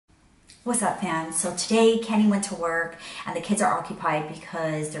What's up, fam? So today Kenny went to work and the kids are occupied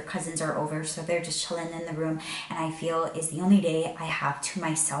because their cousins are over, so they're just chilling in the room, and I feel is the only day I have to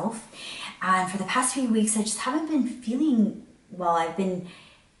myself. And for the past few weeks I just haven't been feeling well. I've been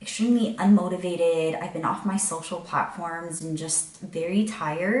extremely unmotivated. I've been off my social platforms and just very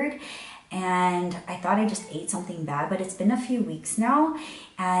tired, and I thought I just ate something bad, but it's been a few weeks now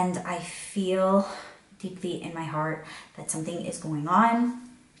and I feel deeply in my heart that something is going on.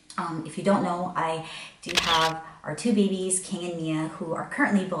 If you don't know, I do have our two babies, King and Mia, who are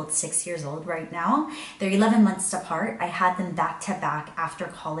currently both 6 years old right now. They're 11 months apart. I had them back to back after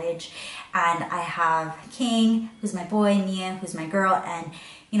college, and I have King, who's my boy, Mia, who's my girl, and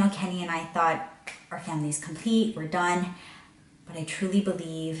Kenny and I thought our family's complete, we're done, but I truly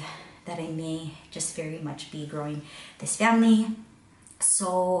believe that I may just very much be growing this family.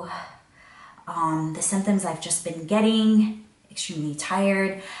 So the symptoms I've just been getting: extremely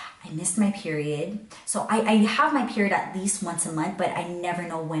tired. I missed my period. So I have my period at least once a month, but I never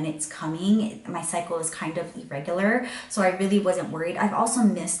know when it's coming. My cycle is kind of irregular, so I really wasn't worried. I've also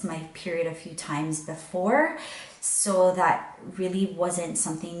missed my period a few times before, so that really wasn't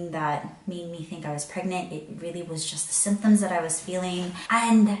something that made me think I was pregnant. It really was just the symptoms that I was feeling.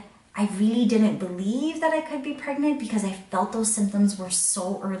 And I really didn't believe that I could be pregnant because I felt those symptoms were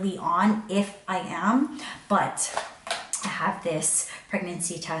so early on, if I am. But I have this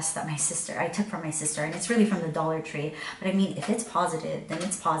pregnancy test that I took from my sister, and it's really from the Dollar Tree. But I mean, if it's positive, then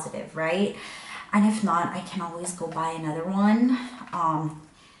it's positive, right? And if not, I can always go buy another one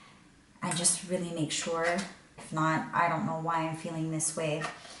and just really make sure. If not, I don't know why I'm feeling this way.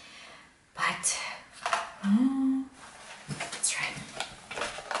 But let's try.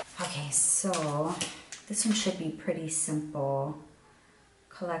 Okay, so this one should be pretty simple.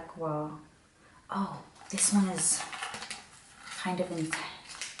 Collect well. Oh, this one is kind of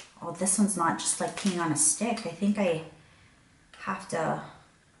oh, this one's not just like peeing on a stick. I think I have to,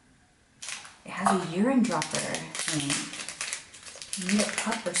 it has a urine dropper thing. I need a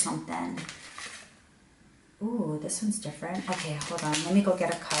cup or something. Ooh, this one's different. Okay, hold on. Let me go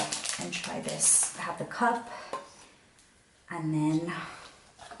get a cup and try this. I have the cup, and then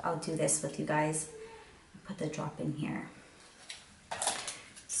I'll do this with you guys. Put the drop in here.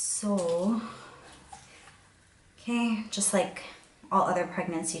 So, okay, just like all other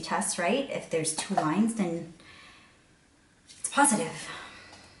pregnancy tests, right? If there's 2 lines, then it's positive.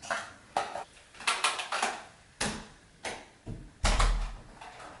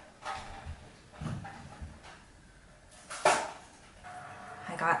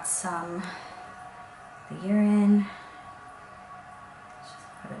 I got some the urine. Just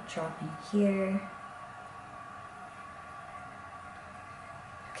put a drop in here.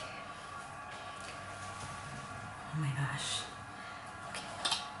 Okay. Oh my gosh. Okay.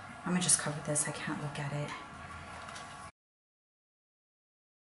 I'm gonna just cover this. I can't look at it.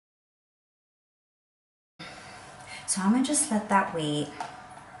 So I'm gonna just let that wait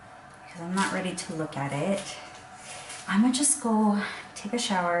because I'm not ready to look at it. I'm gonna just go take a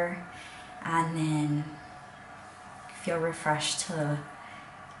shower and then feel refreshed to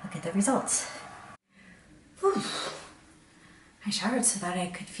look at the results. Whew. I showered so that I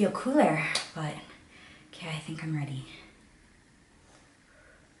could feel cooler, but okay, I think I'm ready.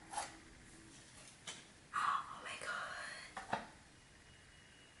 Oh my God.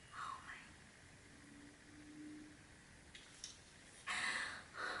 Oh my.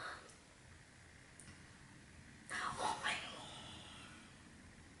 Oh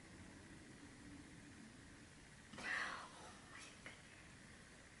my.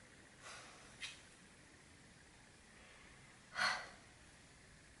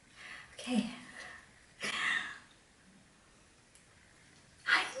 Okay.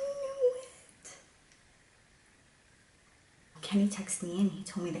 I knew it. Kenny texted me and he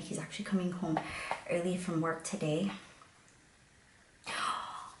told me that he's actually coming home early from work today.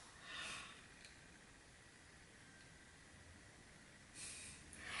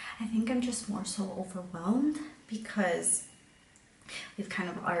 I think I'm just more so overwhelmed because we've kind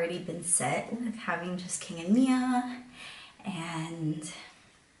of already been set with having just King and Mia, and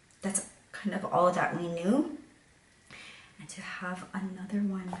that's kind of all that we knew. And to have another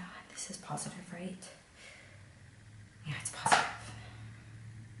one, this is positive, right? Yeah, it's positive.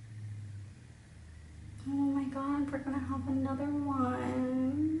 Oh my God, we're gonna have another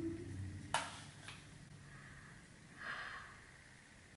one.